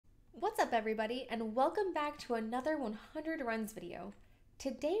What's up everybody, and welcome back to another 100 runs video.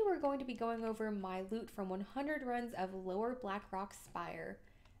 Today we're going to be going over my loot from 100 runs of Lower Blackrock Spire.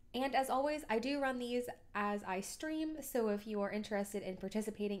 And as always, I do run these as I stream, so if you are interested in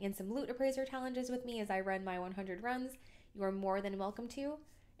participating in some loot appraiser challenges with me as I run my 100 runs, you are more than welcome to.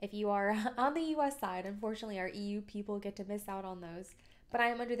 If you are on the US side, unfortunately our EU people get to miss out on those. But I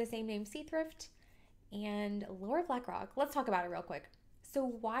am under the same name, Seathrift, and Lower Blackrock. Let's talk about it real quick. So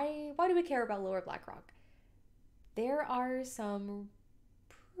why do we care about Lower Blackrock? There are some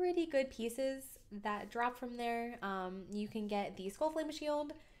pretty good pieces that drop from there. You can get the skullflame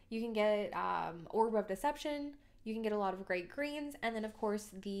shield, you can get Orb of Deception, you can get a lot of great greens, and then of course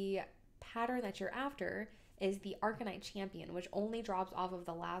the pattern that you're after is the Arcanite champion, which only drops off of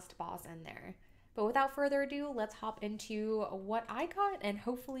the last boss in there. But without further ado, let's hop into what I got, and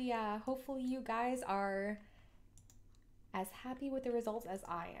hopefully you guys are as happy with the results as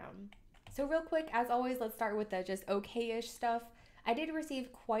I am. So real quick, as always, let's start with the just okay-ish stuff. I did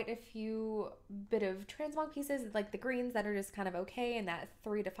receive quite a few bit of transmog pieces, like the greens that are just kind of okay in that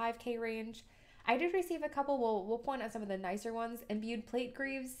 3 to 5k range. I did receive a couple, we'll point out some of the nicer ones. Imbued plate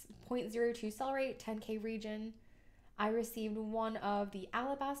greaves, 0.02 sell rate, 10k region. I received one of the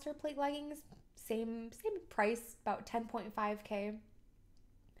alabaster plate leggings, same price, about 10.5k.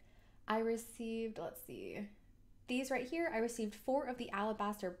 I received, let's see, these right here, I received 4 of the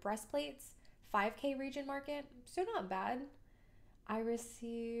alabaster breastplates, 5k region market, so not bad. I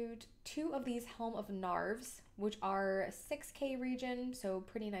received 2 of these Helm of Narves, which are 6k region, so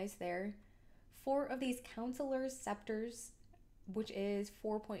pretty nice there. 4 of these Counselor's Scepters, which is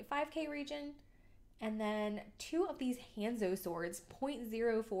 4.5k region. And then 2 of these Hanzo Swords,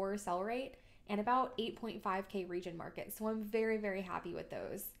 0.04 sell rate, and about 8.5k region market. So I'm very, very happy with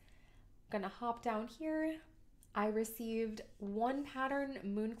those. I'm gonna hop down here. I received 1 pattern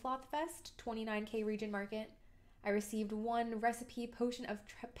Mooncloth Vest, 29k region market. I received 1 recipe Potion of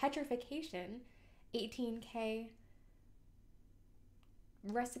Petrification, 18k.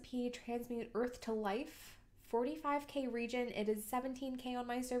 Recipe Transmute Earth to Life, 45k region. It is 17k on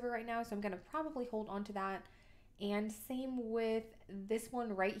my server right now, so I'm gonna probably hold on to that. And same with this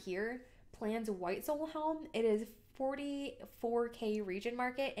one right here, Plan's White Soul Helm. It is 44k region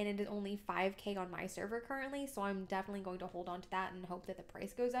market, and it is only 5k on my server currently, so I'm definitely going to hold on to that and hope that the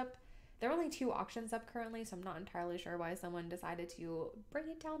price goes up. There are only 2 auctions up currently, so I'm not entirely sure why someone decided to bring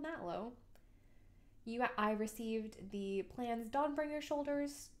it down that low. I received the Plan's Dawnbringer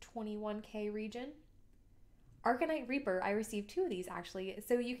Shoulders, 21k region. Arcanite Reaper, I received 2 of these actually,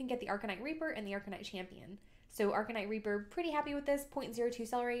 so you can get the Arcanite Reaper and the Arcanite Champion. So Arcanite Reaper, pretty happy with this, 0.02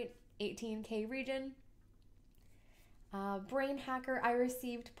 sell rate, 18k region. Brain Hacker, I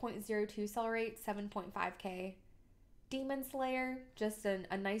received 0.02 sell rate, 7.5k. Demon Slayer, just a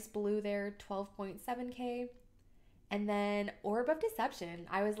nice blue there, 12.7k. And then Orb of Deception,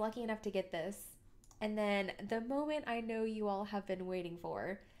 I was lucky enough to get this. And then the moment I know you all have been waiting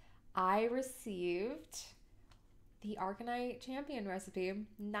for, I received the Arcanite Champion recipe.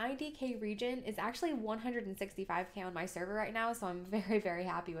 90k region is actually 165k on my server right now, so I'm very, very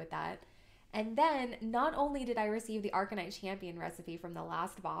happy with that. And then not only did I receive the Arcanite Champion recipe from the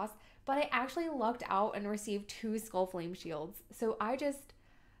last boss, but I actually lucked out and received 2 skullflame shields. So I'm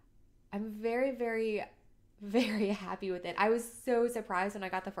very, very, very happy with it. I was so surprised when I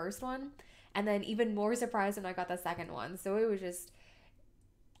got the first one, and then even more surprised when I got the second one. So it was just,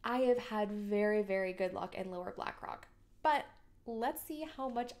 I have had very, very good luck in Lower Blackrock. But let's see how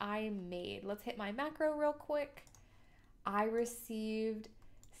much I made. Let's hit my macro real quick. I received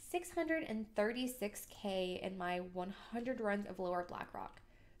 636k in my 100 runs of Lower Blackrock.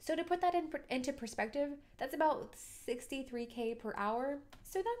 So to put that into perspective, that's about 63k per hour.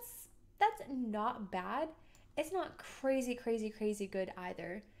 So that's not bad. It's not crazy good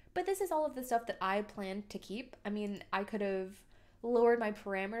either. But this is all of the stuff that I plan to keep. I mean, I could have lowered my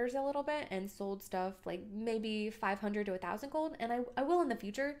parameters a little bit and sold stuff like maybe 500 to 1,000 gold, and I will in the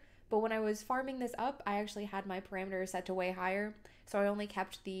future. But when I was farming this up, I actually had my parameters set to way higher, so I only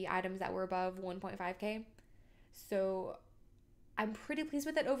kept the items that were above 1.5k. So I'm pretty pleased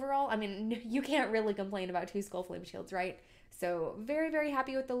with it overall. I mean, you can't really complain about 2 skullflame shields, right? So very, very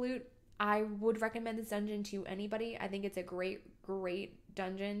happy with the loot. I would recommend this dungeon to anybody. I think it's a great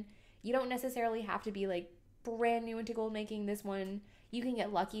dungeon. You don't necessarily have to be like brand new into gold making. This one, you can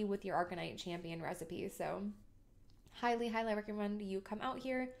get lucky with your Arcanite Champion recipe. So highly recommend you come out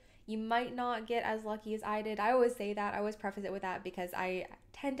here. You might not get as lucky as I did. I always say that. I always preface it with that because I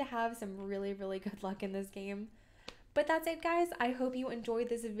tend to have some really good luck in this game. But that's it, guys. I hope you enjoyed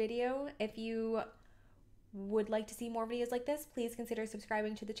this video. If you would like to see more videos like this, please consider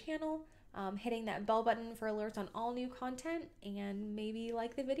subscribing to the channel, hitting that bell button for alerts on all new content, and maybe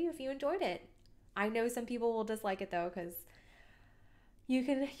like the video if you enjoyed it. I know some people will dislike it though, because you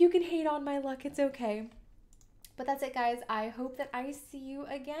can hate on my luck, it's okay. But that's it, guys. I hope that I see you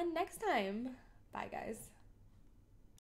again next time. Bye, guys.